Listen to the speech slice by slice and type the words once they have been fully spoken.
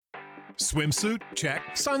Swimsuit? Check.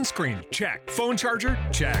 Sunscreen? Check. Phone charger?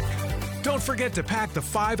 Check. Don't forget to pack the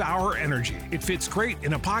 5-Hour Energy. It fits great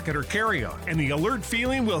in a pocket or carry-on, and the alert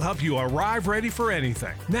feeling will help you arrive ready for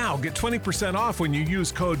anything. Now get 20% off when you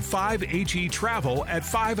use code 5HETRAVEL at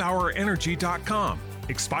 5hourenergy.com.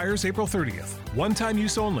 Expires April 30th. One-time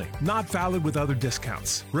use only. Not valid with other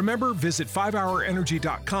discounts. Remember, visit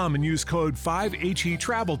 5hourenergy.com and use code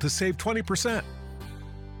 5HETRAVEL to save 20%.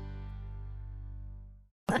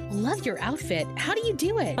 Love your outfit. How do you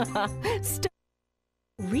do it?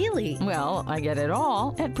 Really? Well, I get it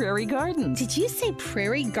all at Prairie Gardens. Did you say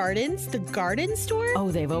Prairie Gardens, the garden store? Oh,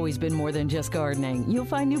 they've always been more than just gardening. You'll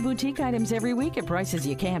find new boutique items every week at prices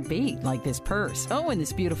you can't beat, like this purse. Oh, and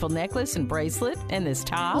this beautiful necklace and bracelet, and this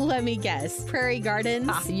top. Let me guess. Prairie Gardens?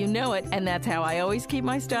 Ah, you know it, and that's how I always keep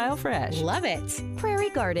my style fresh. Love it.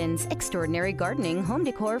 Prairie Gardens, extraordinary gardening, home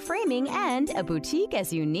decor, framing, and a boutique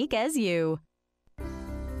as unique as you.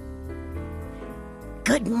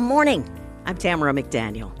 Good morning. I'm Tamara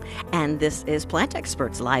McDaniel, and this is Plant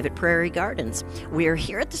Experts live at Prairie Gardens. We're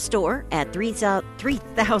here at the store at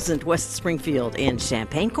 3000 West Springfield in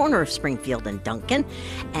Champaign, corner of Springfield and Duncan.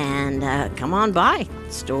 And come on by.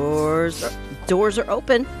 Doors are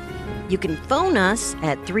open. You can phone us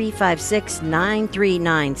at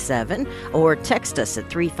 356-9397 or text us at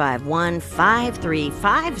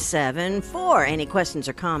 351-5357 for any questions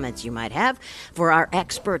or comments you might have for our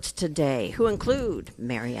experts today, who include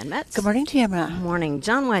Marianne Metz. Good morning, Tamara. Good morning,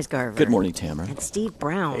 John Weisgarver. Good morning, Tamara. And Steve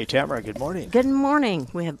Brown. Hey, Tamara, good morning. Good morning.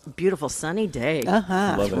 We have a beautiful sunny day.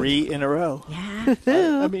 Love 3 in a row. Yeah.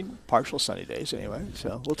 I mean, partial sunny days anyway,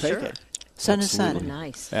 so we'll take it. Sun is sun. Absolutely.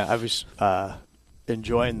 Nice. Yeah, I was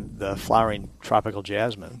enjoying the flowering tropical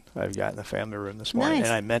jasmine I've got in the family room this morning, Nice.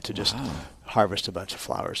 and I meant to just harvest a bunch of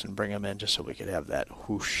flowers and bring them in just so we could have that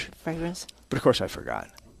whoosh. Fragrance. But of course I forgot.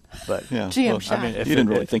 But Yeah. Gee, I'm well, shy. I mean, if you didn't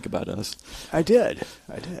it- really think about us. I did.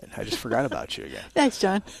 I just forgot about you again. Thanks,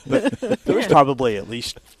 John. But there was probably at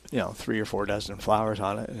least 3 or 4 dozen flowers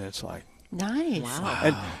on it, and it's like, Nice.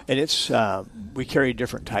 Wow. and it's we carry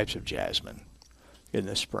different types of jasmine in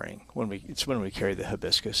the spring when we carry the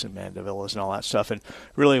hibiscus and mandavillas and all that stuff. And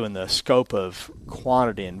really, when the scope of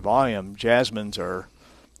quantity and volume, jasmines are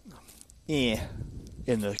in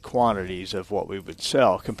the quantities of what we would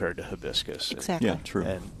sell compared to hibiscus. Exactly. Yeah, true.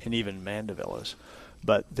 And even mandavillas.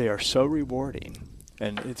 But they are so rewarding,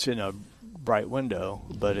 and it's in a bright window,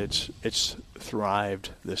 but it's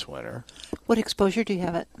thrived this winter. What exposure do you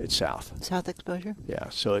have at It's south. South exposure? Yeah,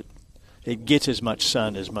 so it gets as much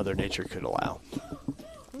sun as Mother Nature could allow.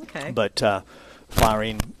 Okay. But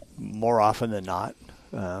flowering more often than not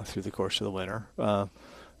through the course of the winter.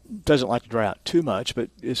 Doesn't like to dry out too much, but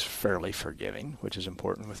is fairly forgiving, which is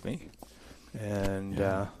important with me.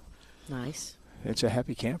 And Nice. it's a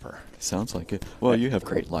happy camper. Sounds like it. Well, you have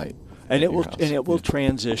great light. And at it your will house.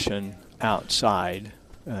 transition outside.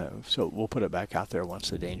 So we'll put it back out there once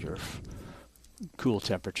the danger of cool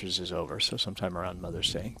temperatures is over. So sometime around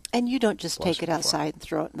Mother's Day. And you don't just Plus take it before. outside and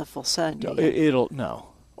throw it in the full sun, do No, you? it'll no.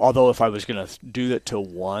 Although if I was going to do it to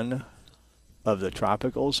one of the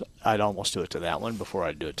tropicals, I'd almost do it to that one before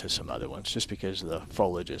I'd do it to some other ones, just because the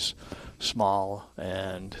foliage is small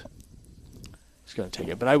and it's going to take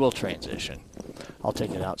it. But I will transition. I'll take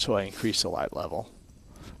it out so I increase the light level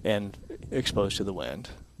and expose to the wind.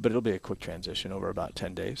 But it'll be a quick transition over about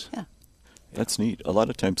 10 days. Yeah. That's neat. A lot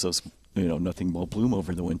of times those, nothing will bloom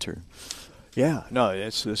over the winter. Yeah, no,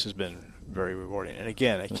 this has been very rewarding. And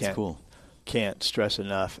again, I That's cool. can't stress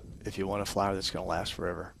enough, if you want a flower that's going to last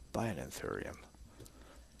forever, buy an anthurium.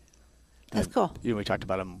 That's cool. We talked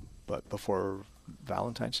about them before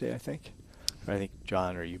Valentine's Day, I think. I think,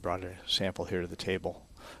 John, or you brought a sample here to the table.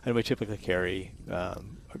 And we typically carry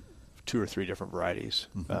 2 or 3 different varieties.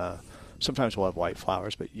 Mm-hmm. Sometimes we'll have white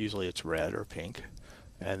flowers, but usually it's red or pink.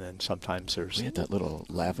 And then sometimes there's We had that little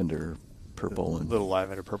lavender purple. And little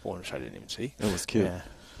lavender purple, which I didn't even see. That was cute. Yeah.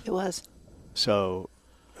 It was. So,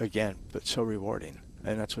 again, but so rewarding.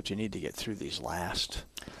 And that's what you need to get through these last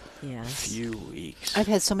Yes. few weeks. I've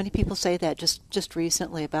had so many people say that just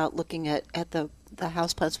recently about looking at the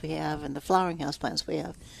houseplants we have and the flowering houseplants we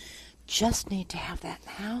have. Just need to have that in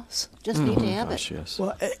the house. Just need to have Gosh, it. yes.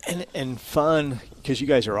 Well, and fun, because you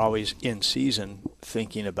guys are always in season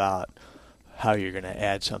thinking about how you're going to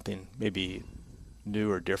add something maybe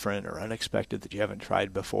new or different or unexpected that you haven't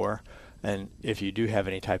tried before. And if you do have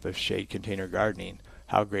any type of shade container gardening,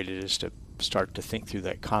 how great it is to start to think through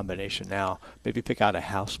that combination now. Maybe pick out a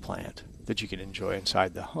house plant that you can enjoy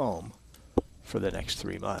inside the home for the next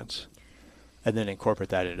 3 months, and then incorporate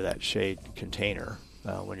that into that shade container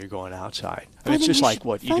when you're going outside. I mean, it's just like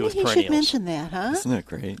what you do with Funny you should perennials. mention that, huh? Isn't that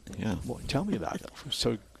great? Yeah. Well, tell me about it.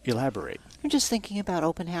 So Elaborate. I'm just thinking about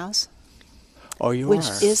open house, Oh, you which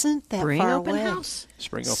are. isn't that Spring far open away. house.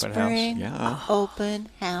 Spring open Spring house. Yeah. open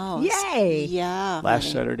house. Yay! Yeah. Last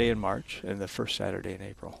honey. Saturday in March and the first Saturday in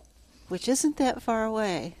April. Which isn't that far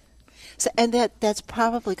away. So, and that's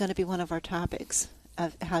probably going to be one of our topics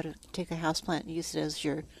of how to take a houseplant and use it as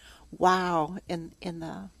your wow in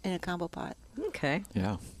a combo pot. Okay.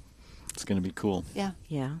 Yeah. It's going to be cool. Yeah.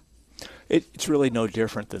 Yeah. It's really no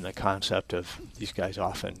different than the concept of these guys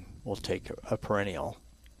often will take a perennial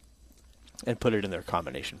and put it in their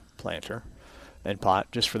combination planter and pot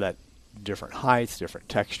just for that different height, different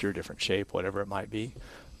texture, different shape, whatever it might be,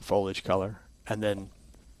 foliage color. And then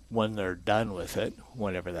when they're done with it,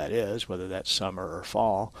 whenever that is, whether that's summer or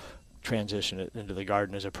fall, transition it into the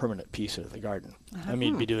garden as a permanent piece of the garden. I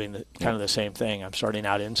mean, be doing kind of the same thing. I'm starting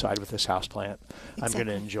out inside with this house plant. I'm going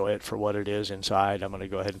to enjoy it for what it is inside. I'm going to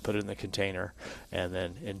go ahead and put it in the container and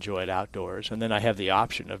then enjoy it outdoors. And then I have the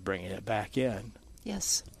option of bringing it back in.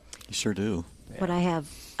 Yes. You sure do. What I have,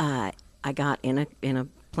 I got in a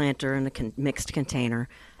planter in a mixed container,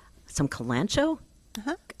 some kalanchoe,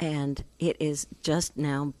 and it is just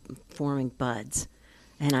now forming buds.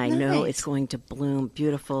 And I know it's going to bloom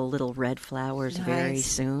beautiful little red flowers very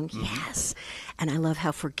soon. Yes. And I love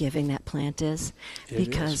how forgiving that plant is. It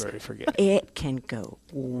because is very forgiving. it can go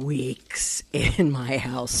weeks in my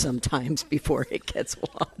house sometimes before it gets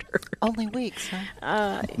water. Only weeks,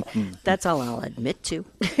 huh? That's all I'll admit to.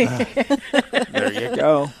 There you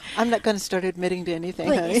go. I'm not going to start admitting to anything,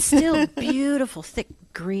 But honey. it's still beautiful, thick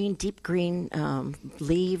green, deep green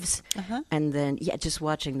leaves. And then, just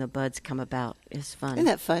watching the buds come about is fun. Isn't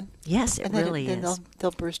that fun? Yes, it And then, really then is. they'll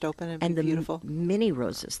burst open and, And be the beautiful. mini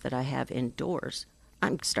roses that I have indoors,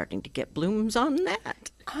 I'm starting to get blooms on that.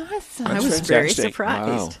 Awesome. I was very fantastic. surprised.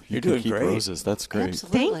 Wow. You're You can doing keep great. roses. That's great.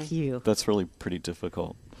 Absolutely. Thank you. That's really pretty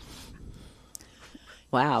difficult.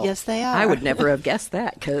 Wow. Yes, they are. I would never have guessed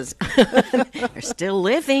that because they're still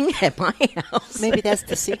living at my house. Maybe that's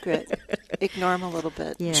the secret. Ignore them a little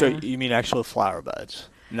bit. Yeah. So you mean actual flower buds,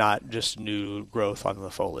 not just new growth on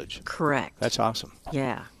the foliage. Correct. That's awesome.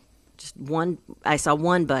 Yeah. Just one. I saw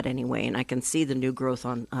one bud anyway, and I can see the new growth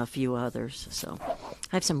on a few others. So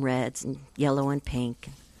I have some reds and yellow and pink.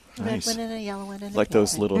 Nice. Red one and a yellow one and a Like pink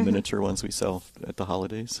those one. little miniature ones we sell at the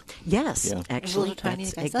holidays. Yes, Yeah. actually, Little tiny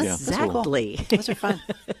that's guys. That's cool. exactly. Those are fun.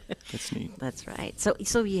 That's neat. That's right.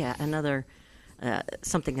 So yeah, another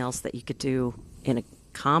something else that you could do in a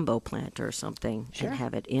combo planter or something Sure. and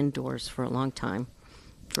have it indoors for a long time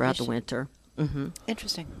throughout the Nice. winter.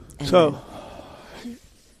 Interesting. And So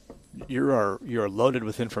you're loaded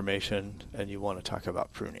with information, and you want to talk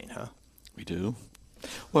about pruning, huh? We do.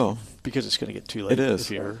 Well, Because it's going to get too late. it is.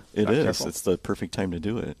 If you're It not is. careful. It's the perfect time to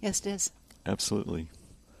do it. Yes, it is. Absolutely.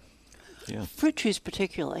 Yeah. Fruit trees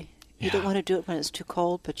particularly. You don't Yeah. want to do it when it's too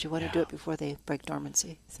cold, but you want to do Yeah. it before they break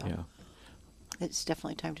dormancy. So Yeah. it's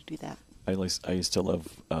definitely time to do that. I used to love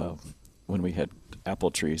when we had apple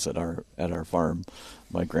trees at our farm.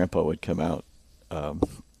 My grandpa would come out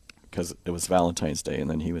because it was Valentine's Day, and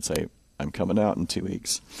then he would say, "I'm coming out in 2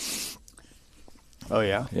 weeks." Oh,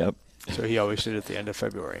 yeah? Yep. So he always did it at the end of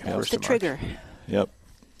February. Yeah. first The of March. trigger. Yep.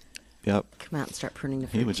 Yep. come out and start pruning the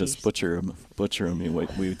fruit He would just trees. butcher him.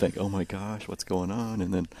 We would think, "Oh my gosh, what's going on?"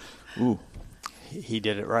 And then, ooh, He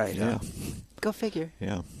did it right. yeah, Huh? Go figure.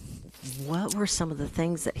 yeah. What were some of the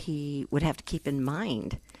things that he would have to keep in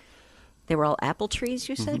mind? They were all apple trees,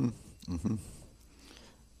 you said?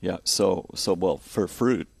 Yeah. So well, for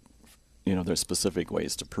fruit, there's specific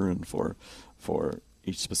ways to prune for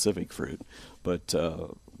each specific fruit, but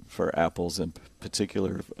for apples in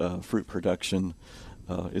particular, fruit production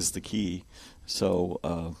is the key.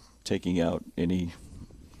 So taking out any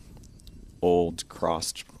old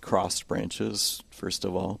crossed branches first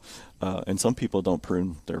of all, and some people don't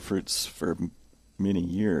prune their fruits for many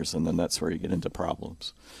years, and then that's where you get into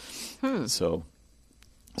problems. So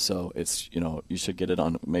it's you should get it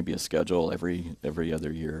on maybe a schedule every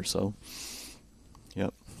other year or so.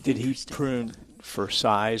 Yep. Did he prune for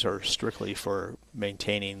size or strictly for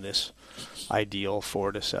maintaining this ideal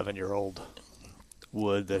 4 to 7 year old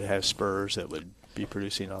wood that has spurs that would be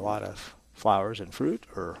producing a lot of flowers and fruit?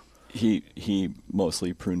 Or He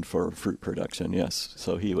mostly pruned for fruit production, yes.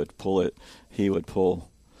 So he would pull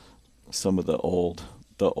some of the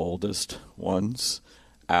oldest ones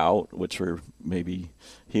out, which were maybe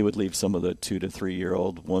he would leave some of the 2 to 3 year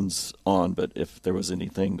old ones on, but if there was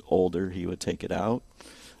anything older, he would take it out,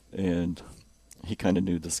 and he kind of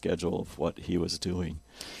knew the schedule of what he was doing.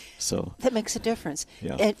 So That makes a difference.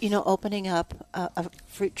 Yeah. And, opening up a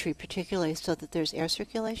fruit tree particularly so that there's air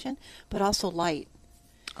circulation, but also light,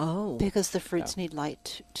 Oh. because the fruits need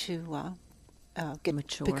light to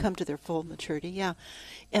become to their full maturity. Yeah.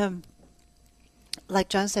 Like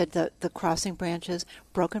John said, the crossing branches,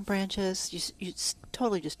 broken branches, you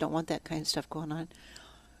totally just don't want that kind of stuff going on.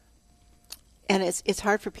 And it's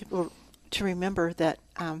hard for people to remember that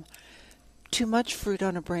too much fruit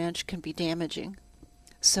on a branch can be damaging.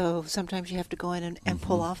 So sometimes you have to go in and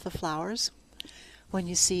pull off the flowers when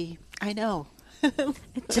you see, I know.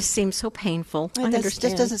 It just seems so painful. I understand.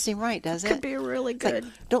 Just doesn't seem right, does it? Could be really good.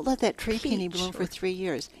 Like, don't let that tree peony bloom for 3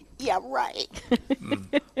 years. Yeah, right.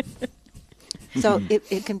 So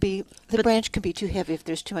it can be, the branch can be too heavy if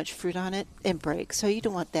there's too much fruit on it and break. So you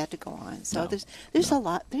don't want that to go on. So there's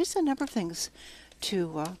a number of things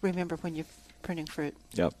to remember when you're pruning fruit.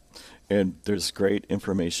 Yep. And there's great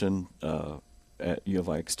information at U of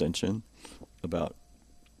I Extension about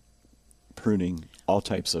pruning all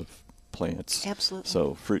types of plants. Absolutely.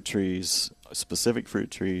 So fruit trees, specific fruit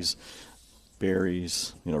trees,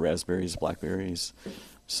 berries, raspberries, blackberries.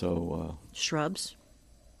 So shrubs.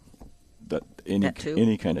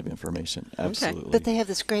 Any kind of information, absolutely. Okay. But they have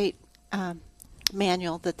this great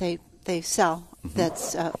manual that they sell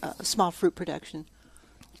that's small fruit production.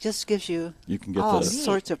 It just gives you get all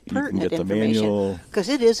sorts of pertinent information because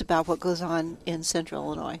it is about what goes on in Central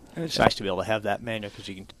Illinois. And it's nice to be able to have that manual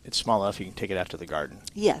because it's small enough you can take it out to the garden.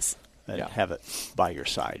 Yes. And have it by your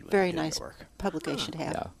side. Very nice publication to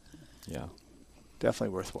have. Yeah.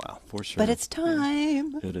 Definitely worthwhile. For sure. But it's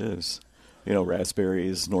time. It is.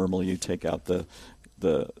 Raspberries, normally you take out the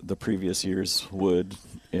previous year's wood,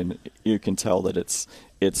 and you can tell that it's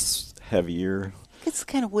heavier. It's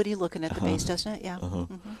kind of woody looking at the base, doesn't it? Yeah.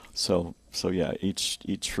 So yeah,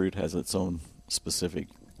 each fruit has its own specific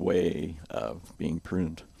way of being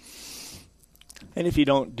pruned. And if you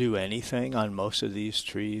don't do anything on most of these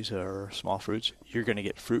trees or small fruits, you're going to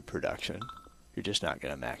get fruit production. You're just not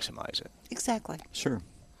going to maximize it. Exactly. Sure.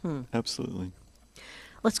 Absolutely.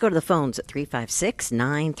 Let's go to the phones at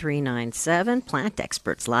 356-9397. Plant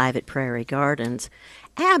Experts live at Prairie Gardens.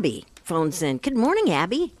 Abby phones in. Good morning,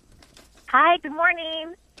 Abby. Hi, good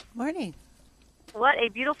morning. Morning. What a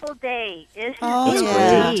beautiful day. It's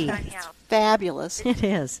fabulous. It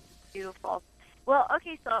is. Beautiful. Well,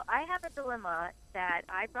 okay, so I have a dilemma that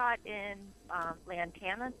I brought in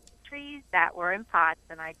lantana trees that were in pots,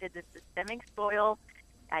 and I did the systemic soil.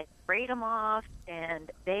 I sprayed them off, and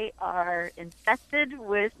they are infested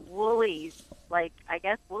with woolies, like, I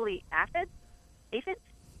guess, woolly aphids?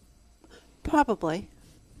 Probably.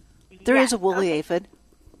 There is a woolly aphid.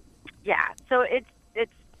 Yeah, so it's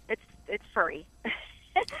furry.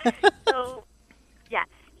 So, yeah.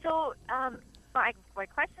 So, my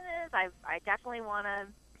question is, I definitely want to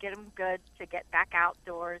get them good to get back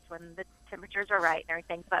outdoors when the temperatures are right and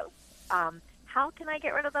everything, but how can I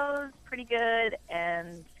get rid of those pretty good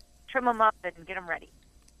and trim them up and get them ready?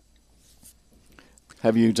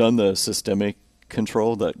 Have you done the systemic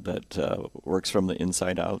control that works from the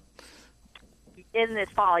inside out? In this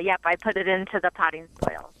fall, yep. I put it into the potting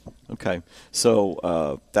soil. Okay.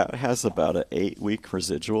 So that has about an 8-week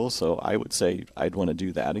residual, so I would say I'd want to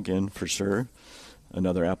do that again for sure,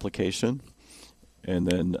 another application. And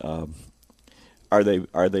then are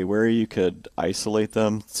they where you could isolate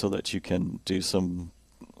them so that you can do some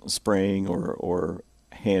spraying or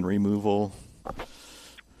hand removal?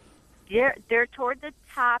 They're toward the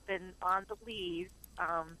top and on the leaves.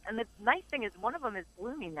 And the nice thing is one of them is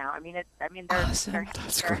blooming now. They're awesome.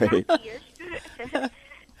 That's great.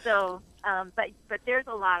 So, but there's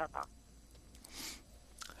a lot of them.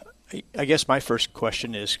 I guess my first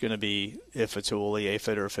question is going to be if it's a woolly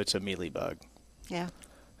aphid or if it's a mealybug. Yeah.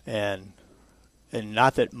 And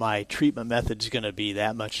not that my treatment method is going to be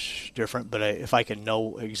that much different, but if I can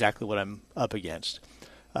know exactly what I'm up against.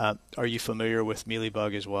 Are you familiar with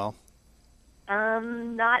mealybug as well?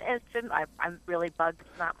 Not as I'm really bugs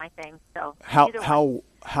not my thing. So how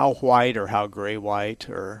white or how gray white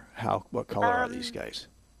or what color are these guys?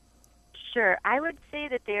 Sure, I would say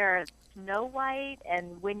that they're snow white,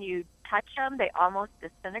 and when you touch them, they almost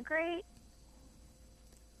disintegrate.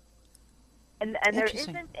 And there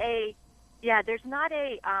isn't there's not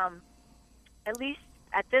a at least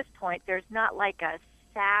at this point there's not like a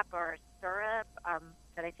sap or a syrup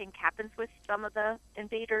that I think happens with some of the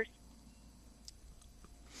invaders.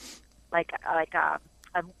 Like a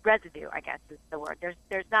residue, I guess is the word.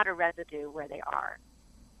 There's not a residue where they are.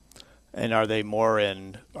 And are they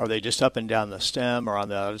just up and down the stem or on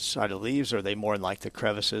the other side of the leaves, or are they more in like the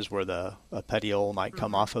crevices where a petiole might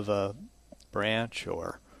come off of a branch,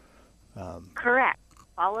 or? Correct.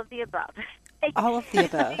 All of the above. All of the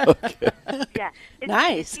above. Okay. Yeah.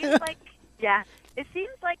 Nice. It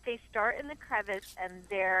seems like they start in the crevice and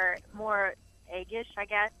they're more eggish, I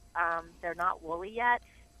guess. They're not woolly yet,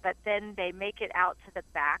 but then they make it out to the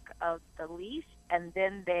back of the leaf, and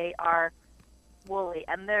then they are woolly.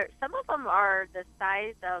 And some of them are the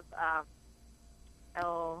size of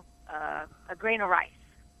a grain of rice.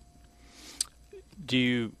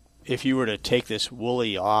 If you were to take this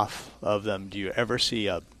woolly off of them, do you ever see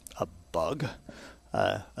a bug,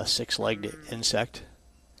 a six-legged insect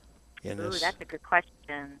in this? Ooh, that's a good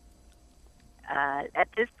question. At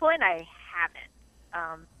this point, I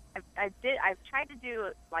haven't. I've tried to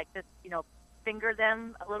do like this, finger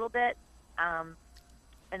them a little bit. And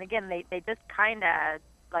again, they just kind of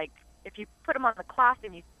like, if you put them on the cloth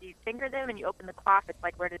and you finger them and you open the cloth, it's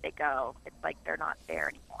like, where did they go? It's like they're not there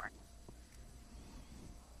anymore.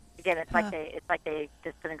 Again, it's like they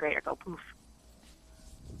disintegrate or go poof.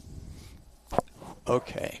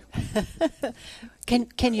 Okay. Can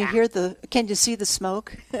you can you see the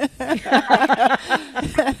smoke? When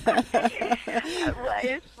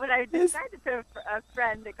I described it to a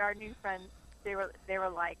friend, a gardening friend, they were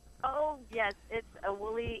like, "Oh yes, it's a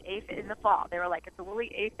woolly aphid in the fall." They were like, "It's a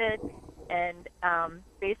woolly aphid," and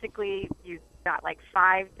basically you've got like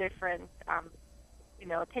 5 different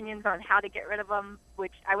opinions on how to get rid of them.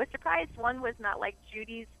 Which I was surprised one was not like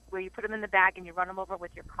Judy's, where you put them in the bag and you run them over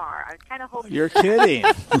with your car. I was kind of hoping. You're kidding.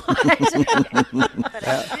 That's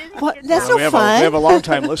so fun. We have a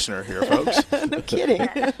long-time listener here, folks. No kidding.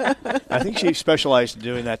 I think she specialized in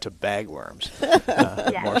doing that to bagworms,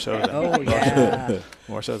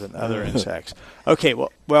 more so than other insects. Okay,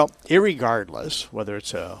 well, irregardless whether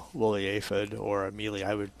it's a woolly aphid or a mealy,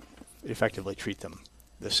 I would effectively treat them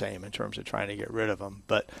the same in terms of trying to get rid of them.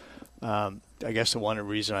 But I guess the one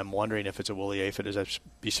reason I'm wondering if it's a woolly aphid is I'd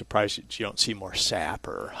be surprised that you don't see more sap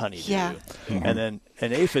or honeydew. Yeah. Mm-hmm.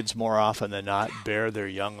 And aphids more often than not bear their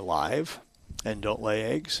young live and don't lay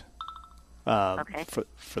eggs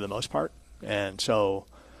for the most part. And so,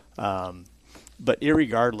 but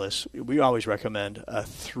irregardless, we always recommend a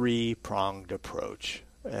 3-pronged approach,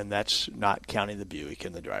 and that's not counting the Buick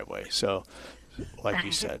in the driveway. So, like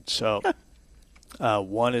you said,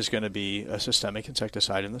 one is going to be a systemic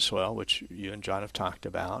insecticide in the soil, which you and John have talked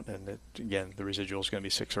about. And again, the residual is going to be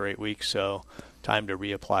 6 or 8 weeks, so time to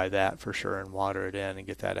reapply that for sure and water it in and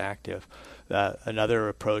get that active. Another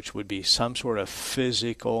approach would be some sort of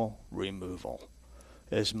physical removal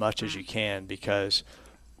as much as you can, because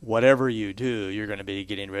whatever you do, you're going to be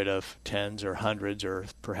getting rid of tens or hundreds or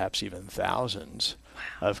perhaps even thousands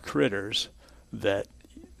of critters that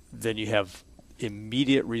then you have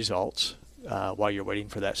immediate results. While you're waiting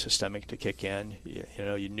for that systemic to kick in,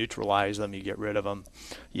 you neutralize them, you get rid of them,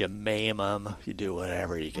 you maim them, you do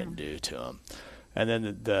whatever you can do to them. And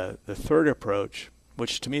then the third approach,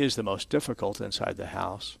 which to me is the most difficult inside the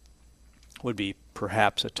house, would be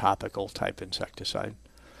perhaps a topical type insecticide,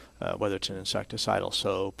 whether it's an insecticidal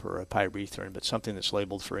soap or a pyrethrin, but something that's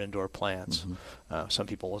labeled for indoor plants. Mm-hmm. Some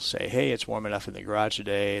people will say, hey, it's warm enough in the garage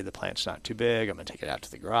today, the plant's not too big, I'm going to take it out to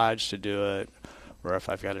the garage to do it. Or if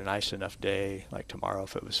I've got a nice enough day, like tomorrow,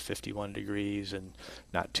 if it was 51 degrees and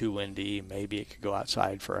not too windy, maybe it could go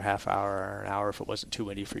outside for a half hour or an hour if it wasn't too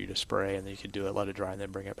windy for you to spray, and then you could do it, let it dry, and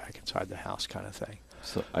then bring it back inside the house kind of thing.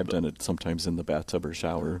 So I've done it sometimes in the bathtub or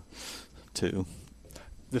shower, too.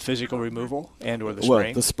 The physical removal and or the spraying?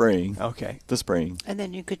 Well, the spraying. Okay. The spraying. And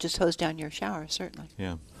then you could just hose down your shower, certainly.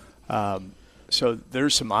 Yeah. So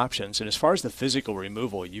there's some options. And as far as the physical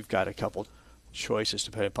removal, you've got a couple choices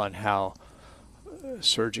depending upon how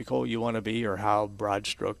surgical you want to be or how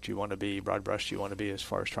broad-stroked you want to be, broad-brushed you want to be as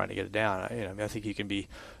far as trying to get it down. I think you can be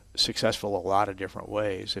successful a lot of different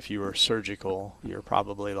ways. If you were surgical, you're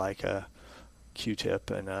probably like a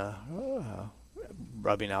Q-tip and a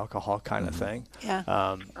rubbing alcohol kind of thing.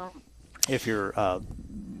 Yeah. If you're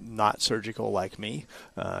not surgical like me,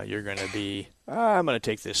 you're going to be, I'm going to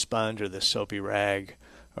take this sponge or this soapy rag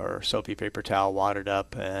or soapy paper towel watered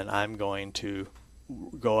up, and I'm going to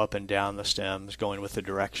go up and down the stems, going with the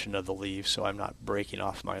direction of the leaves, so I'm not breaking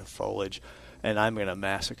off my foliage, and I'm going to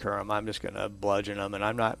massacre them. I'm just going to bludgeon them, and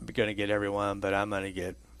I'm not going to get everyone, but I'm going to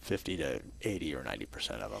get 50 to 80 or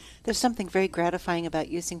 90% of them. There's something very gratifying about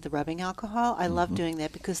using the rubbing alcohol. I love doing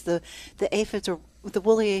that because the aphids, or the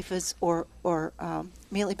woolly aphids or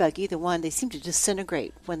mealybug, either one, they seem to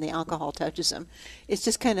disintegrate when the alcohol touches them. It's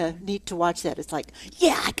just kind of neat to watch that. It's like,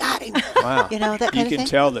 yeah, I got him. Wow. That kind of thing. You can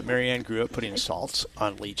tell that Marianne grew up putting salts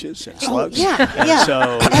on leeches and slugs.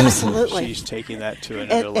 So absolutely. She's taking that to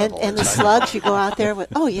another level. And the slugs, you go out there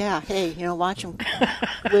with, watch them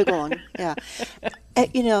wiggle. And,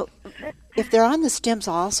 if they're on the stems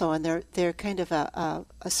also, and they're kind of a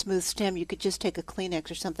smooth stem, you could just take a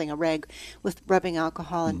Kleenex or something, a rag with rubbing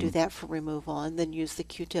alcohol, and do that for removal, and then use the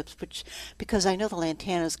Q-tips. Because I know the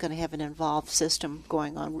lantana is going to have an involved system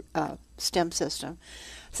going on, stem system,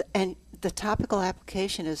 and the topical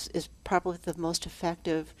application is probably the most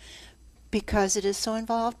effective because it is so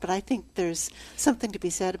involved, but I think there's something to be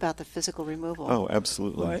said about the physical removal. Oh,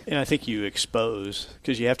 absolutely. Well, and I think you expose,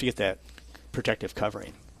 because you have to get that protective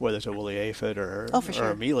covering, whether it's a woolly aphid or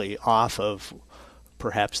a mealy, off of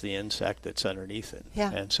perhaps the insect that's underneath it.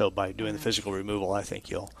 Yeah. And so by doing the physical removal, I think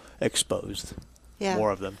you'll expose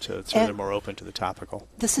more of them so they're more open to the topical.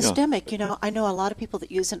 The systemic, I know a lot of people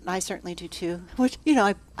that use it, and I certainly do too. Which,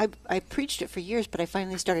 I preached it for years, but I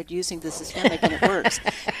finally started using the systemic, and it works.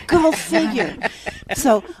 Go figure.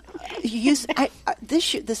 So,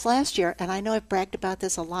 this last year, and I know I've bragged about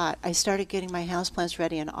this a lot. I started getting my houseplants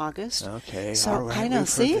ready in August. Okay, so all right. I know.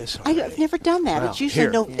 See, I've never done that. Wow. It's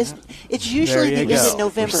usually it's usually the end of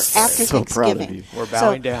November after so proud of Thanksgiving. you. We're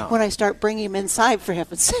bowing down. When I start bringing them inside, for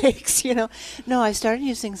heaven's sakes, No, I started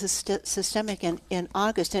using the systemic in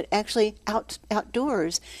August. And actually,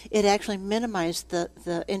 outdoors, it actually minimized the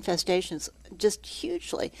infestations just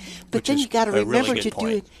hugely. But Which then is you got to a remember really to good do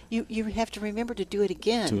it. point. You have to remember to do it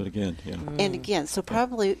again. Do it again, yeah. And again. So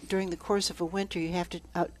probably during the course of a winter, you have to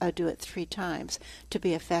do it 3 times to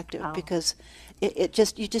be effective because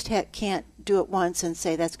you just can't do it once and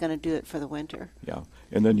say that's going to do it for the winter. Yeah,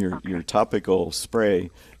 and then your topical spray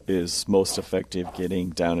is most effective getting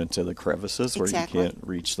down into the crevices where you can't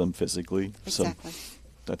reach them physically. Exactly. So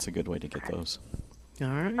that's a good way to get those. All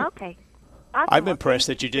right. Okay. Awesome. I'm impressed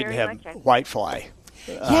that you didn't have whitefly.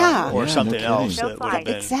 Or Yeah, something no else kidding. that would have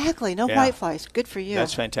been Exactly. No yeah. whiteflies. Good for you.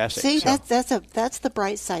 That's fantastic. See, So- that's the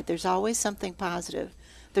bright side. There's always something positive.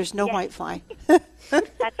 There's no whitefly. That's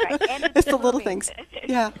right. And It's the little things.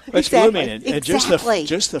 Yeah. It's exactly. blooming, and Exactly.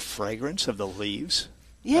 just the fragrance of the leaves.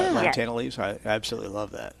 Yeah. Lantana leaves. I absolutely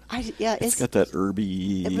love that. It's got that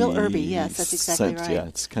herby, real herby, yes, that's exactly scent. right. Yeah,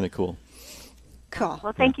 it's kind of cool. Cool.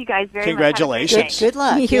 Well, thank you guys very Congratulations. much. Have a great day. Good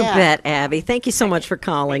luck. You yeah. bet, Abby. Thank you so much for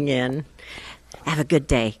calling in. Have a good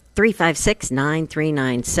day.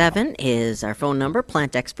 356-9397 is our phone number.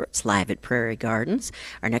 Plant Experts live at Prairie Gardens.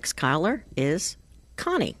 Our next caller is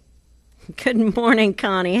Connie. Good morning,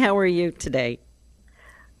 Connie. How are you today?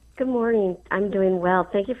 Good morning. I'm doing well.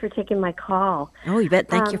 Thank you for taking my call. Oh, you bet.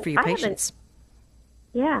 Thank you for your I have patience.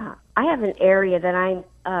 I have an area that I'm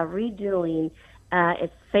redoing.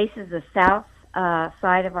 It faces the south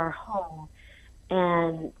side of our home,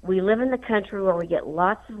 and we live in the country where we get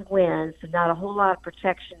lots of wind, so not a whole lot of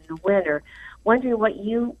protection in the winter. Wondering what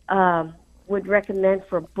you would recommend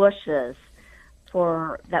for bushes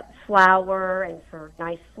for that flower and for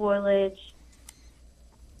nice foliage.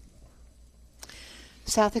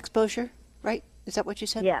 South exposure, right? Is that what you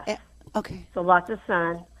said? Yes. Okay. So lots of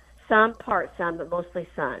sun, some part sun, but mostly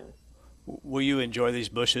sun. Will you enjoy these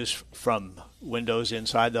bushes from windows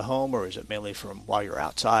inside the home, or is it mainly from while you're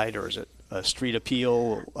outside, or is it a street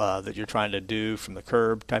appeal that you're trying to do from the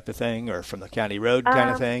curb type of thing, or from the county road kind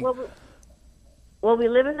of thing? Well, we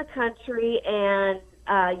live in the country, and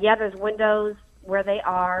there's windows where they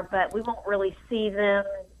are, but we won't really see them.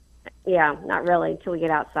 Yeah, not really until we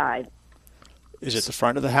get outside. Is it the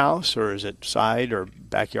front of the house, or is it side or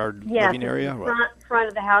backyard living area? Front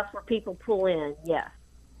of the house where people pull in, yes.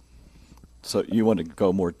 So you want to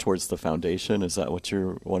go more towards the foundation? Is that what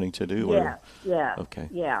you're wanting to do? Yeah. Okay.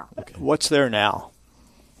 Yeah. Okay. What's there now?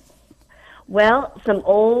 Well, some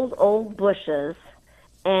old bushes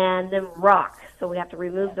and then rock. So we have to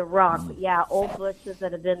remove the rock. But yeah, old bushes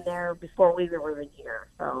that have been there before we were living here.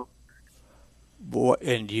 So.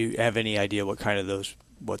 And do you have any idea what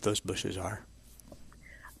those bushes are?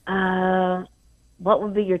 What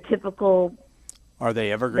would be your typical? Are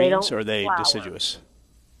they evergreens They or are they flower. deciduous?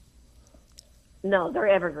 No, they're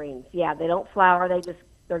evergreens. Yeah, they don't flower.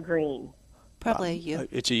 They're green. Probably a yew.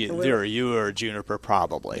 It's either a yew or a juniper,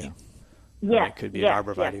 probably. Yeah. It could be an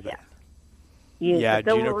arborvitae, but Yes,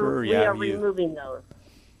 but juniper, we are yew. removing those.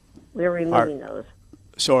 We're removing those.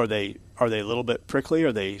 So are they a little bit prickly or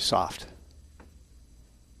are they soft?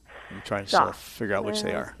 I'm trying to sort of figure out which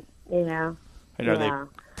they are. Yeah. And are they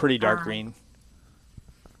pretty dark green?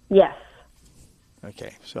 Yes.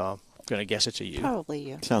 Okay, so I'm going to guess it's a yew. Probably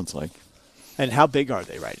yew. Sounds like. And how big are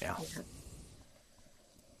they right now?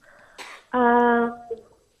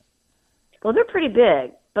 Well, they're pretty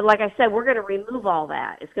big, but like I said, we're going to remove all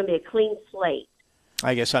that. It's going to be a clean slate.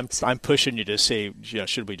 I guess I'm pushing you to say,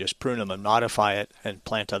 should we just prune them and modify it and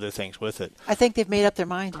plant other things with it? I think they've made up their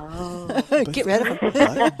mind. Get rid of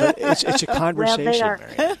them. But it's a conversation, Well,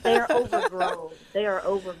 Mary. they are overgrown. They are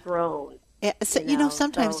overgrown. So,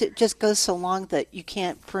 sometimes it just goes so long that you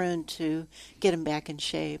can't prune to get them back in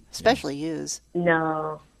shape, especially yews.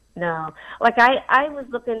 No. Like I was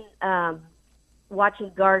looking,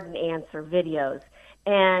 watching Garden Answer videos,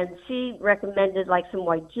 and she recommended like some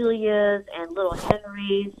white Julias and little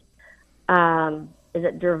Henrys. Is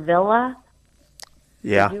it Durvilla?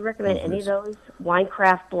 Yeah. Would you recommend any of those?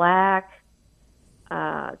 Winecraft Black,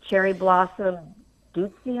 Cherry Blossom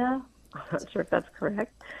Ducia. I'm not sure if that's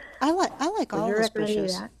correct. I like all those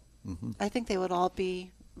bushes. That? Mm-hmm. I think they would all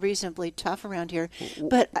be reasonably tough around here.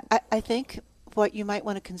 But I think what you might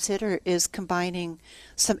want to consider is combining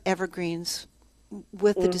some evergreens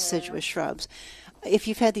with the deciduous shrubs. If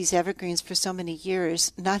you've had these evergreens for so many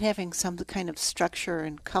years, not having some kind of structure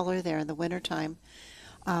and color there in the wintertime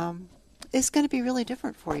is going to be really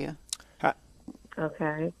different for you.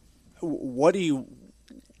 Okay. What do you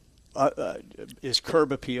is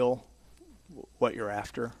curb appeal what you're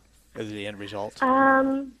after as the end result?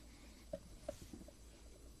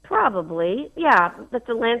 Probably, yeah. But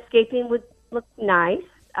the landscaping would look nice.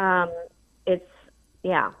 It's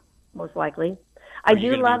most likely. I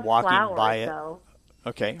do love flowers, though.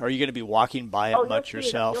 Okay. Are you going to be walking by it much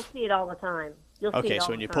yourself? You'll see it all the time. Okay, so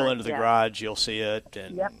when you pull into the garage, you'll see it.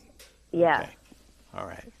 And, yep. Yeah. Okay. All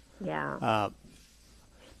right. Yeah.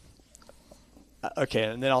 Okay,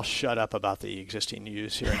 and then I'll shut up about the existing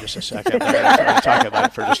use here in just a second. I'm going to talk about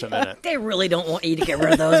it for just a minute. They really don't want you to get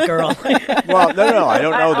rid of those, girl. Well, no, I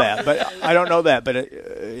don't know that. But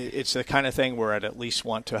it's the kind of thing where I'd at least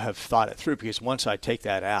want to have thought it through, because once I take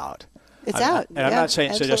that out, it's out. And I'm not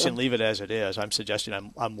suggesting leave it as it is. I'm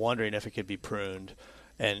suggesting I'm wondering if it could be pruned,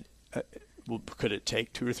 and could it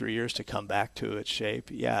take 2 or 3 years to come back to its shape?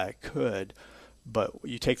 Yeah, it could. But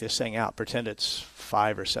you take this thing out, pretend it's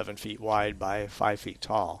 5 or 7 feet wide by 5 feet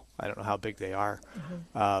tall. I don't know how big they are.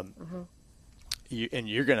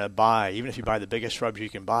 You're going to buy, even if you buy the biggest shrubs you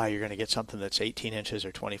can buy, you're going to get something that's 18 inches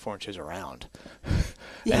or 24 inches around.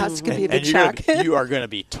 Yeah, it's going to be a big shock. You are going to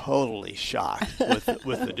be totally shocked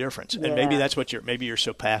with the difference. And maybe that's what maybe you're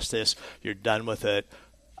so past this, you're done with it.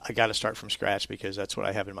 I got to start from scratch because that's what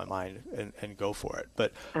I have in my mind, and go for it.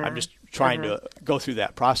 But I'm just trying to go through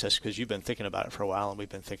that process because you've been thinking about it for a while, and we've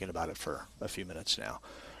been thinking about it for a few minutes now.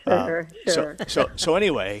 Sure. So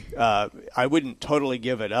anyway, I wouldn't totally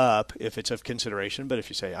give it up if it's of consideration. But if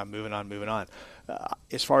you say I'm moving on,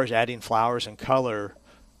 as far as adding flowers and color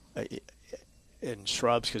in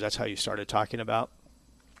shrubs, because that's how you started talking about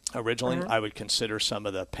originally, I would consider some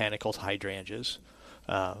of the panicled hydrangeas.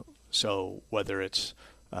 So whether it's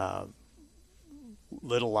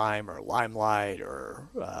Little Lime or Limelight or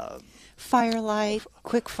Firelight,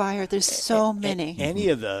 Quick Fire. There's so many. Any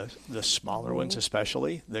of the smaller ones,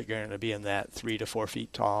 especially, they're going to be in that 3 to 4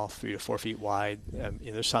 feet tall, 3 to 4 feet wide.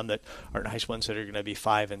 There's some that are nice ones that are going to be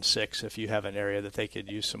 5 and 6 if you have an area that they could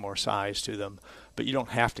use some more size to them. But you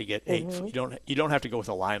don't have to get 8. You don't have to go with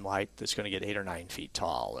a Limelight that's going to get 8 or 9 feet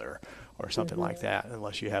tall or something like that,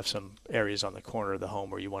 unless you have some areas on the corner of the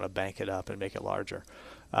home where you want to bank it up and make it larger.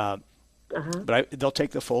 But they'll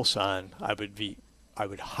take the full sun. I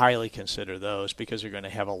would highly consider those because you're going to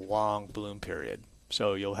have a long bloom period.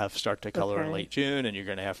 So you'll have start to color in late June, and you're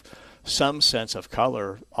going to have some sense of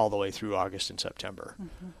color all the way through August and September.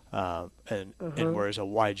 And whereas a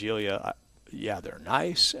Weigelia, they're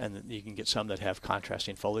nice, and you can get some that have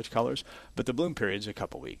contrasting foliage colors, but the bloom period's a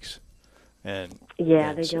couple weeks. They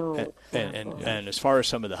don't. And as far as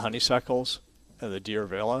some of the honeysuckles, the Deer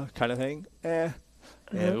Villa kind of thing, it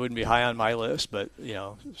wouldn't be high on my list, but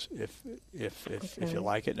if you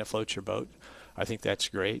like it and it floats your boat, I think that's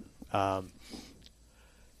great. I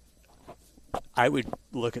would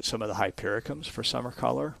look at some of the hypericums for summer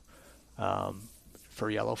color, for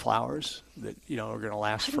yellow flowers that are going to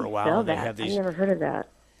last for a while. And they have these. I've never heard of that.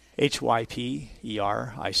 Hypericum.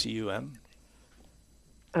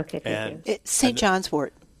 Okay, thank you. It's St. John's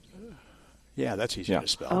wort. Yeah, that's easy to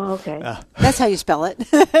spell. Oh, okay. That's how you spell it.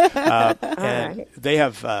 And they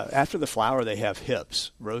have, after the flower, they have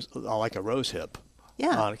hips, like a rose hip.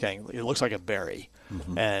 Yeah. It looks like a berry.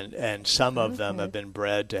 And some of them have been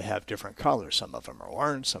bred to have different colors. Some of them are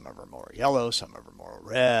orange, some of them are more yellow, some of them are more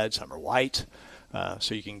red, some are white.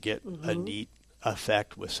 So you can get a neat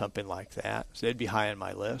effect with something like that. So they'd be high on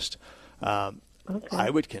my list. I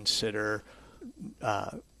would consider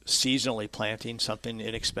seasonally planting something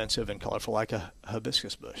inexpensive and colorful like a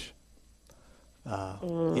hibiscus bush.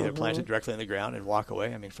 Either plant it directly in the ground and walk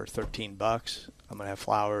away. I mean, for $13, I'm going to have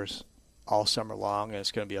flowers all summer long, and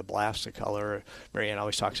it's going to be a blast of color. Marianne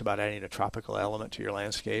always talks about adding a tropical element to your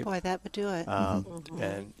landscape. Boy, that would do it.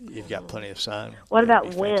 And you've got plenty of sun. What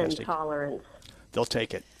about wind tolerance? They'll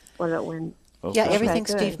take it. What about wind? Oh, Yeah, for sure. everything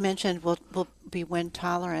Okay, good. Steve mentioned will be wind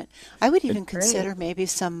tolerant. I would even Great. consider maybe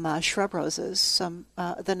some shrub roses, some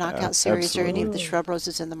the Knockout series, or any of the absolutely. shrub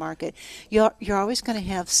roses in the market. You're always going to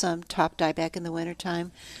have some top dieback in the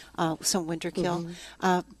wintertime, some winter kill.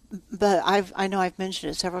 But I know I've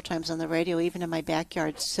mentioned it several times on the radio, even in my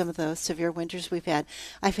backyard. Some of the severe winters we've had,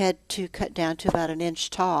 I've had to cut down to about an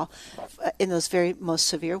inch tall in those very most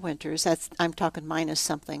severe winters. I'm talking minus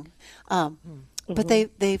something. But they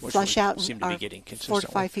Which flush we out seem and to be are getting 4 to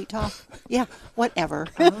consistently. 5 feet tall. Yeah, whatever.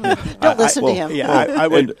 Don't listen to him. Yeah, I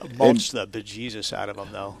would and- mulch the bejesus out of them,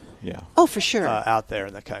 though, Yeah. Oh, for sure. out there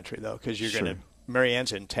in the country, though, because you're Sure. going to. Mary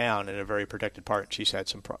Ann's in town in a very protected part, and she's had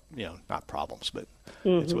some, not problems, but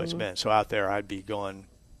it's what it's been. So out there, I'd be going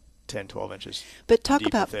 10, 12 inches But talk deep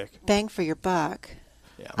and about thick. bang for your buck.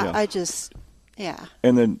 Yeah. Yeah. I just, yeah.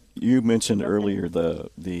 And then you mentioned earlier the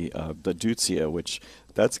deutzia, which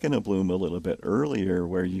that's going to bloom a little bit earlier,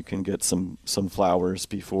 where you can get some flowers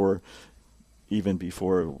even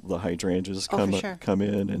before the hydrangeas Oh, for sure. come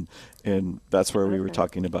in, and that's where we were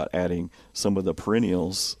talking about adding some of the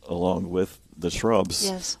perennials along with the shrubs,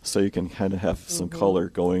 Yes. so you can kind of have some color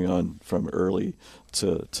going on from early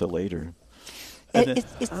to later.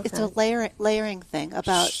 It's a layering thing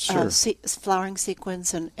about Sure. flowering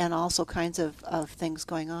sequence and also kinds of things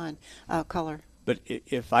going on, color. But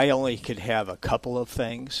if I only could have a couple of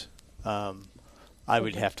things, I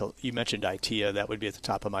would have to. You mentioned Itea, that would be at the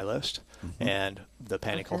top of my list, and the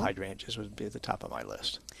panicle hydrangeas would be at the top of my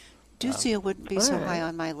list. Deutzia wouldn't be so high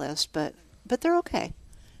on my list, but they're okay.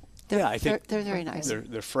 I think they're very nice.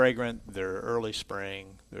 They're fragrant. They're early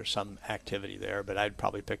spring. There's some activity there, but I'd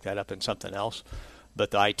probably pick that up in something else.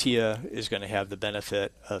 But the Itea is going to have the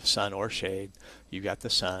benefit of sun or shade. You got the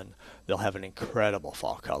sun. They'll have an incredible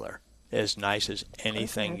fall color, as nice as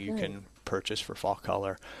anything you can purchase for fall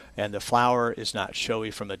color. And the flower is not showy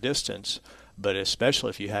from a distance, but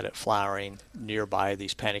especially if you had it flowering nearby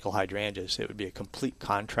these panicle hydrangeas, it would be a complete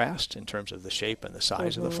contrast in terms of the shape and the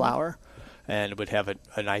size of the flower, and it would have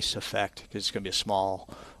a nice effect because it's going to be a small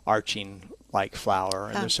arching like flower,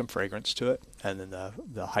 and there's some fragrance to it. And then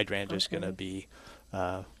the hydrangea is going to be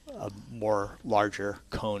a more larger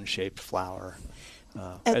cone-shaped flower.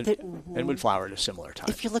 And would flower at a similar time.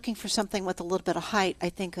 If you're looking for something with a little bit of height, I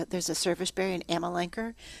think there's a serviceberry in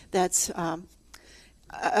Amelanker that's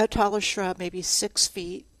a taller shrub, maybe 6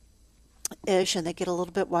 feet ish, and they get a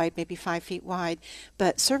little bit wide, maybe 5 feet wide.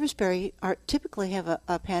 But serviceberry typically have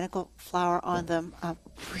a panicle flower on them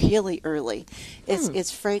really early. It's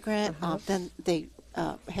fragrant. Then they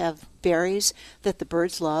have berries that the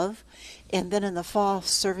birds love, and then in the fall,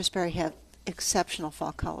 serviceberry have exceptional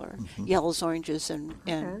fall color, yellows, oranges, and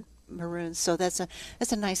maroons. So that's a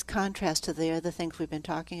nice contrast to the other things we've been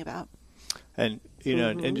talking about. And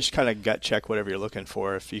and just kind of gut check whatever you're looking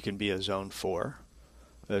for. If you can be a zone 4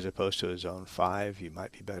 as opposed to a zone 5, you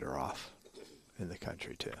might be better off in the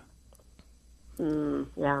country too.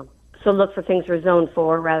 Yeah. So look for things for zone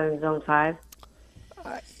 4 rather than zone 5.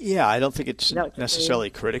 Yeah, I don't think it's Is that what you're necessarily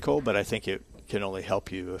critical, but I think it can only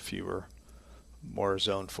help you if you were more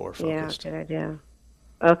zone 4 focused. Yeah, good idea.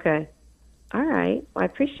 Okay. All right. Well, I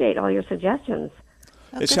appreciate all your suggestions.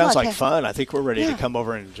 It sounds like fun. I think we're ready to come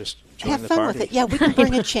over and just join Have the fun party. with it. Yeah, we can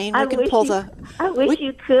bring a chain. I We can wish pull you- I wish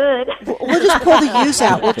you could. We'll just pull the ewes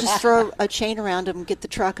out. We'll just throw a chain around them, get the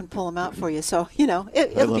truck, and pull them out for you. So it'll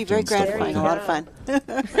love be very doing stuff gratifying. like A lot of fun.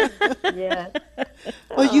 Yeah.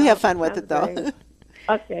 Well, you have fun with it, sounds though. great.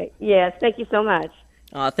 Okay. Yes. Thank you so much.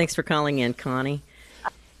 Thanks for calling in, Connie.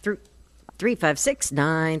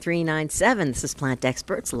 356-9397. This is Plant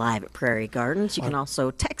Experts live at Prairie Gardens. You can also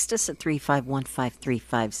text us at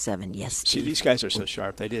 3515357. Yes, See, Steve. these guys are so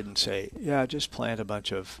sharp. They didn't say, just plant a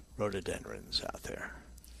bunch of rhododendrons out there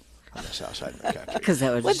on the south side of the country. Because that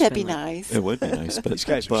would Wouldn't just that be been nice? It would be nice, but These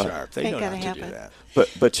guys are sharp. They Ain't know gonna not to do happen. that. But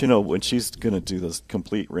when she's going to do this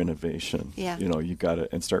complete renovation, Yeah. you got to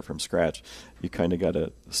and start from scratch. You kind of got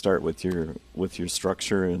to start with your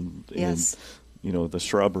structure and Yes. the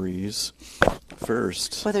shrubberies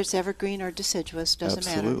first. Whether it's evergreen or deciduous, doesn't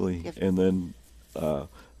Absolutely. matter. And then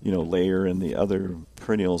layer in the other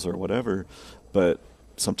perennials or whatever. But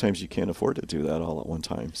sometimes you can't afford to do that all at one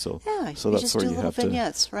time. So Yeah, so you that's just where do you little have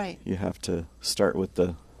vignettes, right? You have to start with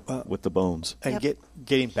the bones. And Yep.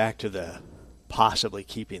 getting back to the possibly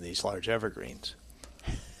keeping these large evergreens.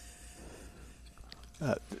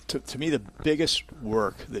 To me, the biggest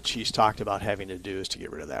work that she's talked about having to do is to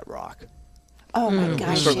get rid of that rock. Oh my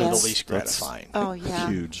gosh, Certainly yes. the least gratifying. Oh yeah.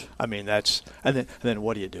 Huge. I mean, and then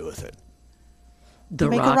what do you do with it? The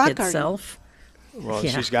Make a rock, rock garden. itself. Well,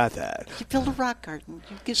 Yeah. she's got that. You build a rock garden.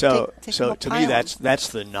 You get So take a so whole to pile me, of them. that's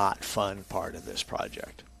the not fun part of this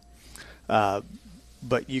project.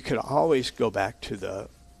 But you could always go back to the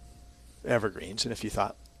evergreens, and if you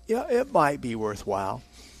thought, yeah, it might be worthwhile.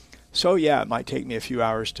 So, yeah, it might take me a few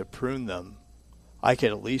hours to prune them. I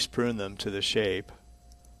could at least prune them to the shape.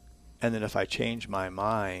 And then if I change my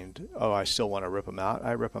mind, I still want to rip them out,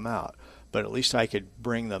 I rip them out. But at least I could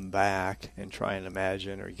bring them back and try and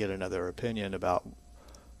imagine or get another opinion about,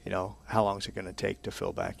 how long is it going to take to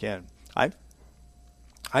fill back in.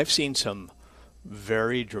 I've seen some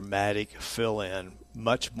very dramatic fill-in,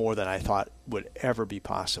 much more than I thought would ever be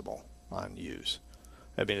possible on ewes.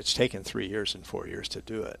 I mean, it's taken 3 years and 4 years to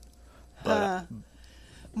do it. But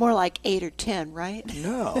more like 8 or 10, right?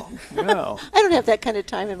 No. I don't have that kind of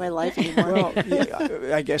time in my life anymore. Well,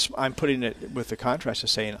 yeah, I guess I'm putting it with the contrast of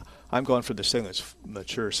saying I'm going for this thing that's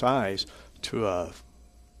mature size to a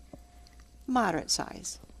moderate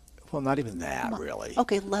size. Well, not even that, really.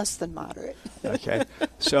 Okay, less than moderate. Okay,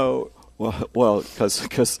 so well,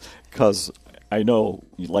 because I know,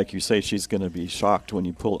 like you say, she's going to be shocked when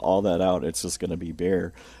you pull all that out. It's just going to be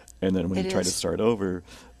bare, and then when you try to start over,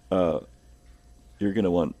 you're going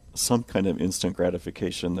to want some kind of instant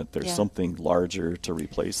gratification that there's something larger to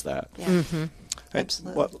replace that. Yeah. Mm-hmm.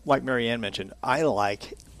 Absolutely. Like Mary Ann mentioned, I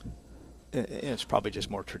like, and it's probably just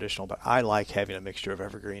more traditional, but I like having a mixture of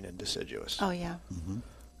evergreen and deciduous. Oh, yeah. Mm-hmm.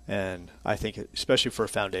 And I think, especially for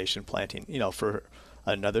foundation planting, for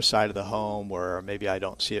another side of the home where maybe I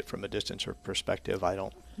don't see it from a distance or perspective, I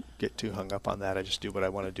don't get too hung up on that. I just do what I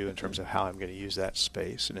want to do in terms of how I'm going to use that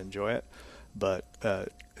space and enjoy it. But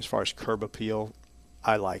as far as curb appeal,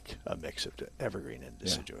 I like a mix of evergreen and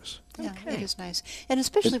deciduous. Yeah, it is nice. And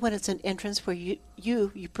especially when it's an entrance where you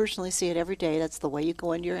personally see it every day. That's the way you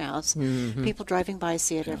go into your house. Mm-hmm. People driving by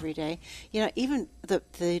see it every day. Even the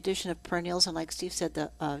addition of perennials and, like Steve said, the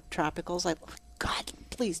tropicals. Like, God,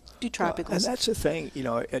 please do tropicals. Well, and that's the thing,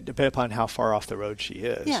 it depends upon how far off the road she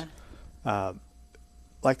is. Yeah.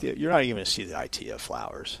 You're not even going to see the Itea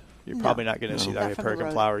flowers. You're probably not going to see the American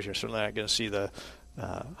flowers. You're certainly not going to see the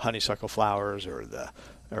honeysuckle flowers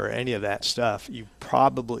or any of that stuff. You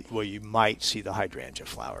might see the hydrangea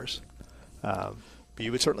flowers. But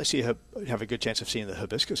you would certainly have a good chance of seeing the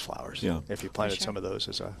hibiscus flowers if you planted some of those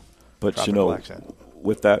as a tropical accent.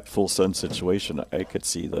 With that full sun situation, I could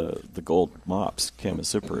see the gold mops,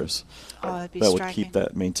 Chamaecyparis. Oh, it'd be that striking.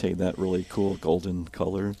 would maintain that really cool golden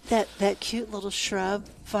color. That cute little shrub,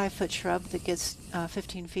 5-foot shrub that gets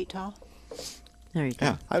 15 feet tall. There you go.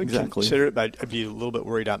 Yeah, I would exactly. consider it, but I'd be a little bit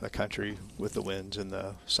worried out in the country with the winds and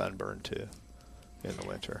the sunburn too in the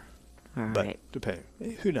winter. All right. But depending,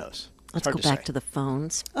 who knows? Let's go back to the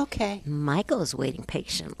phones. Okay. Michael is waiting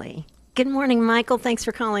patiently. Good morning, Michael. Thanks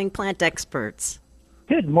for calling Plant Experts.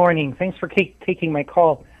 Good morning. Thanks for taking my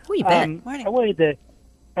call. Oh, you bet. Morning. I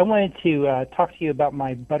wanted to talk to you about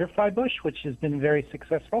my butterfly bush, which has been very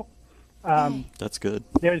successful. That's good.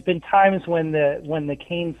 There's been times when the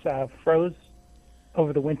canes froze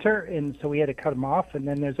over the winter, and so we had to cut them off. And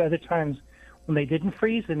then there's other times when they didn't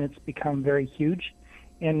freeze, and it's become very huge.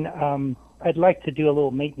 And I'd like to do a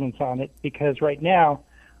little maintenance on it because right now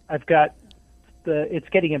I've got it's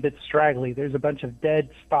getting a bit straggly. There's a bunch of dead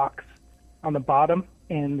stalks on the bottom,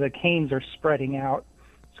 and the canes are spreading out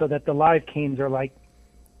so that the live canes are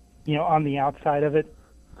on the outside of it.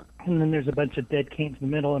 And then there's a bunch of dead canes in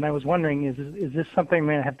the middle. And I was wondering, is this something I'm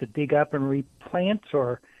going to have to dig up and replant,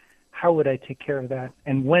 or how would I take care of that?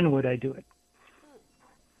 And when would I do it?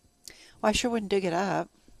 Well, I sure wouldn't dig it up.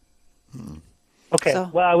 Okay.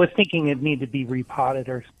 Well, I was thinking it needed to be repotted,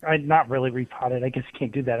 or not really repotted. I guess you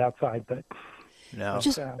can't do that outside, but no.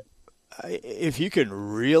 If you can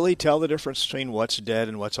really tell the difference between what's dead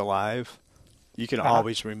and what's alive, you can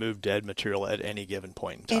always remove dead material at any given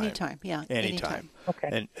point in time. Anytime, yeah. Anytime.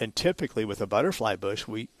 Okay. And typically with a butterfly bush,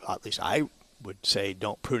 at least I would say,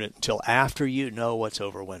 don't prune it until after you know what's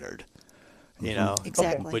overwintered.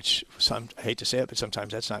 Exactly. Which I hate to say it, but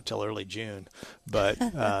sometimes that's not till early June, but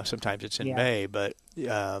sometimes it's in May. But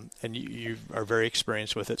and you are very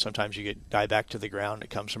experienced with it. Sometimes you get dieback to the ground; it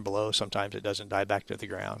comes from below. Sometimes it doesn't die back to the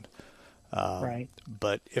ground. Right.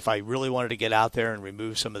 But if I really wanted to get out there and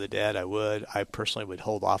remove some of the dead, I would. I personally would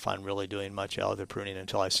hold off on really doing much other pruning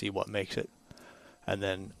until I see what makes it, and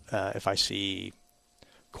then if I see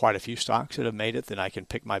quite a few stalks that have made it, then I can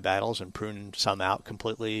pick my battles and prune some out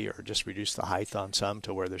completely, or just reduce the height on some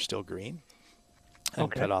to where they're still green, and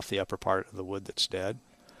cut off the upper part of the wood that's dead.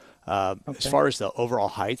 As far as the overall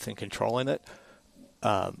height and controlling it,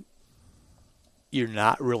 you're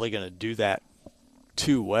not really going to do that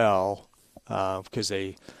too well because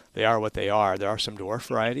they are what they are. There are some dwarf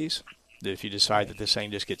varieties that if you decide that this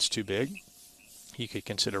thing just gets too big, you could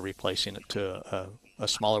consider replacing it to a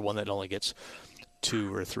smaller one that only gets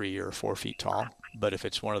 2 or 3 or 4 feet tall. But if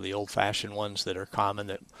it's one of the old-fashioned ones that are common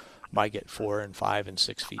that might get 4 and 5 and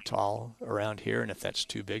 6 feet tall around here, and if that's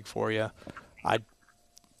too big for you, I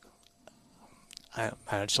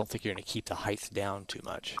just don't think you're going to keep the height down too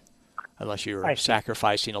much, unless you're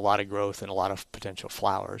sacrificing a lot of growth and a lot of potential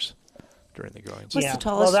flowers during the growing season. What's the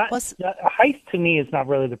tallest? Well, height to me is not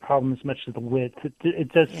really the problem as much as the width.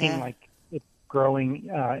 It does seem like it's growing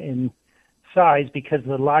in size because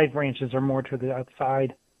the live branches are more to the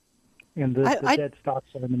outside, and the dead stalks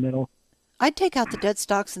are in the middle. I'd take out the dead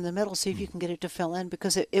stalks in the middle, see if you can get it to fill in,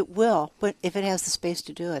 because it will. But if it has the space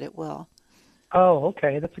to do it, it will. Oh,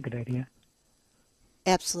 okay, that's a good idea.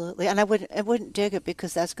 Absolutely, and I wouldn't dig it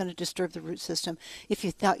because that's going to disturb the root system. If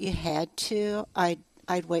you thought you had to,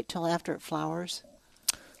 I'd wait till after it flowers.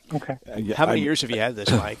 Okay. How many years have you had this,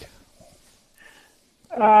 Mike?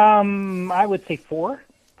 I would say 4,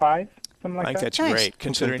 5, something like that. I think that's great,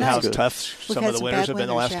 considering how tough some of the winters have been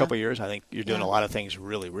the last couple of years. I think you're doing a lot of things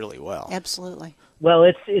really, really well. Absolutely. Well,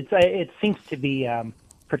 it seems to be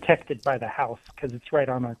protected by the house because it's right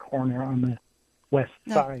on a corner on the west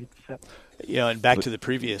side. So. And back to the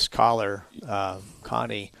previous caller,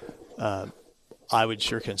 Connie, I would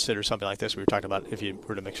sure consider something like this. We were talking about if you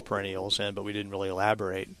were to mix perennials in, but we didn't really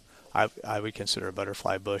elaborate. I would consider a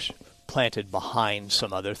butterfly bush planted behind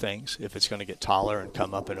some other things if it's going to get taller and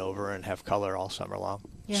come up and over and have color all summer long.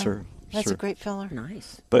 Yeah, sure. That's a great filler.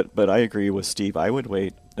 Nice. But I agree with Steve. I would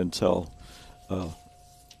wait until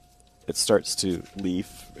it starts to leaf,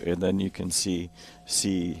 and then you can see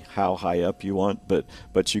how high up you want.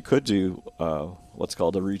 But you could do what's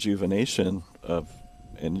called a rejuvenation of,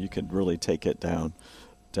 and you could really take it down,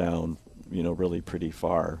 really pretty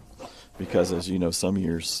far, because as you know, some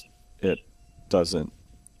years it doesn't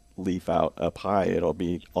leaf out up high. It'll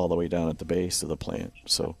be all the way down at the base of the plant.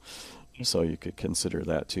 So you could consider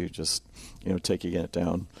that too. Just taking it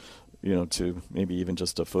down, to maybe even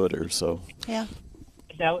just a foot or so. Yeah.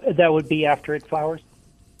 Now that would be after it flowers.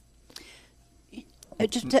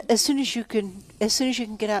 Just as soon as you can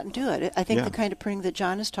get out and do it. I think the kind of pruning that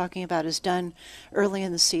John is talking about is done early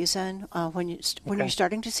in the season when you're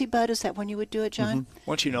starting to see bud. Is that when you would do it, John? Mm-hmm.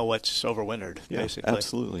 Once you know what's overwintered, basically.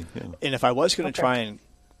 Absolutely. Yeah. And if I was going to try and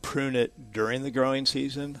prune it during the growing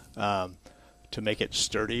season to make it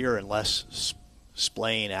sturdier and less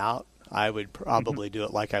splaying out, I would probably do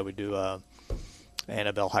it like I would do a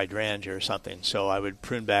Annabelle hydrangea or something. So I would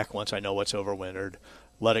prune back once I know what's overwintered,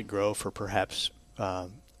 let it grow for perhaps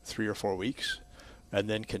 3 or 4 weeks, and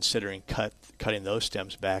then considering cutting those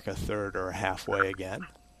stems back a third or halfway again,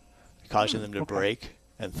 causing them to break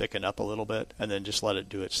and thicken up a little bit, and then just let it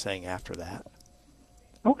do its thing after that.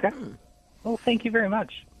 Okay. Well, thank you very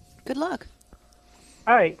much. Good luck.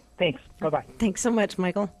 All right. Thanks. Bye-bye. Thanks so much,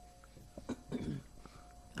 Michael.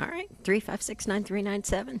 All right.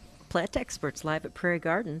 356-9397. Plant Experts live at Prairie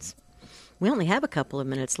Gardens. We only have a couple of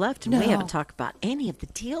minutes left, and we haven't talked about any of the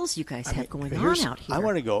deals you guys have going on out here. I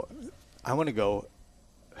want to go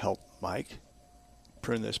help Mike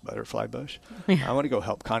prune this butterfly bush. Yeah. I want to go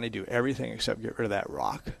help Connie do everything except get rid of that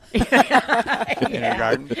rock in her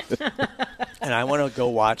garden. And I want to go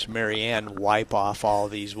watch Marianne wipe off all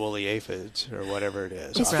these woolly aphids or whatever it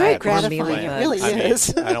is. It's very gratifying. It really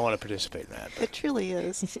is. I don't want to participate in that. It truly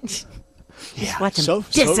is. Yeah, watch them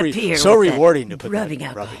disappear. So rewarding to put rubbing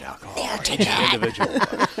alcohol into the individual.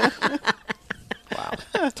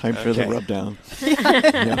 Wow. Time for the rub down.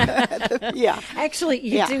 Yeah. Actually,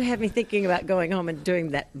 you do have me thinking about going home and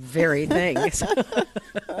doing that very thing.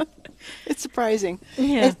 It's surprising.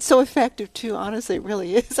 Yeah. It's so effective, too. Honestly, it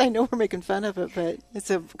really is. I know we're making fun of it, but it's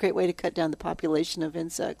a great way to cut down the population of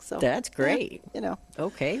insects. So that's great.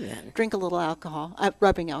 Okay, then. Drink a little alcohol,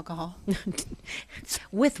 rubbing alcohol.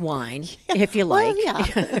 With wine, if you like. Well,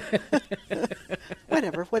 yeah.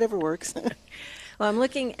 Whatever works. Well, I'm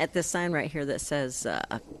looking at this sign right here that says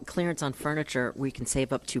clearance on furniture. We can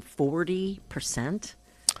save up to 40%.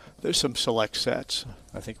 There's some select sets.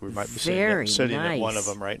 I think we might be sitting at one of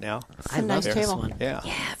them right now. I love this one. Yeah,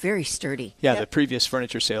 very sturdy. Yeah, the previous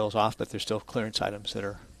furniture sale is off, but there's still clearance items that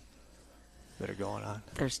are going on.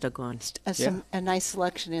 They're still going. A nice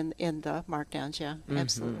selection in the markdowns. Yeah,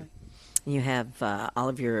 absolutely. You have all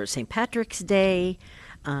of your St. Patrick's Day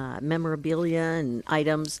memorabilia and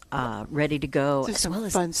items ready to go, as well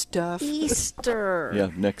as fun stuff. Easter. Yeah,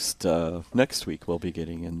 next week we'll be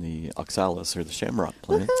getting in the oxalis or the shamrock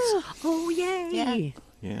plants. Oh, yay!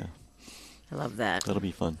 Yeah. I love that. That'll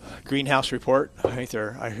be fun. Greenhouse report. I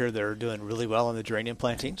hear they're doing really well on the geranium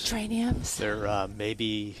plantings. Geraniums. They're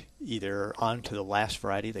maybe either on to the last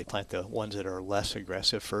variety. They plant the ones that are less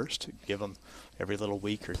aggressive first. Give them every little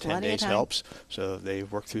week or 10 days helps. So they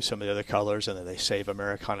work through some of the other colors, and then they save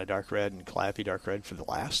Americana Dark Red and Calliope Dark Red for the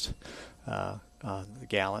last the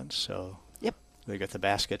gallons. So they got the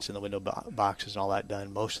baskets and the window boxes and all that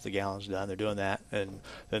done. Most of the gallons done. They're doing that, and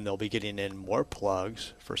then they'll be getting in more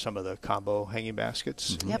plugs for some of the combo hanging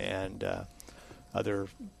baskets and other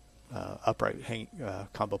upright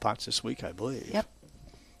combo pots this week, I believe. Yep.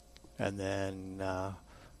 And then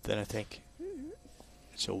I think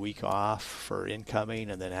it's a week off for incoming,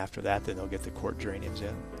 and then after that, then they'll get the quart geraniums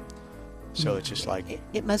in. So it's just like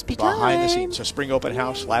it must be behind time. the scenes. So spring open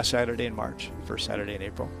house last Saturday in March, first Saturday in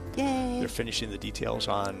April. Yay! They're finishing the details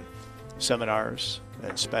on seminars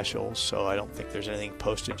and specials. So I don't think there's anything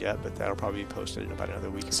posted yet, but that'll probably be posted in about another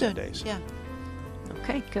week or 10 days. Yeah.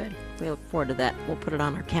 Okay, good. We look forward to that. We'll put it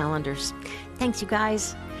on our calendars. Thanks, you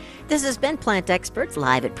guys. This has been Plant Experts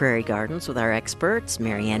live at Prairie Gardens with our experts,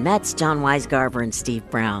 Marianne Metz, John Weisgarver, and Steve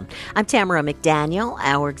Brown. I'm Tamara McDaniel.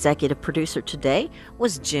 Our executive producer today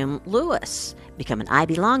was Jim Lewis. Become an I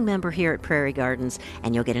Belong member here at Prairie Gardens,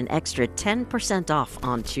 and you'll get an extra 10% off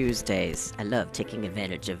on Tuesdays. I love taking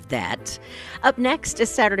advantage of that. Up next is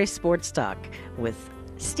Saturday Sports Talk with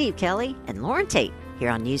Steve Kelly and Lauren Tate here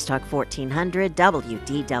on News Talk 1400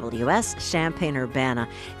 WDWS Champaign-Urbana.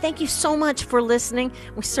 Thank you so much for listening.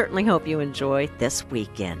 We certainly hope you enjoy this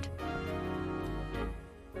weekend.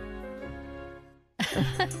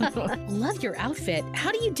 Love your outfit.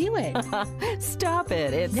 How do you do it? Stop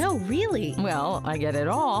it. No, really. Well, I get it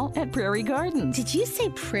all at Prairie Gardens. Did you say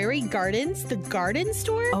Prairie Gardens, the garden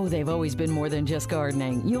store? Oh, they've always been more than just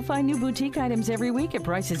gardening. You'll find new boutique items every week at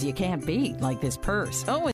prices you can't beat, like this purse. Oh,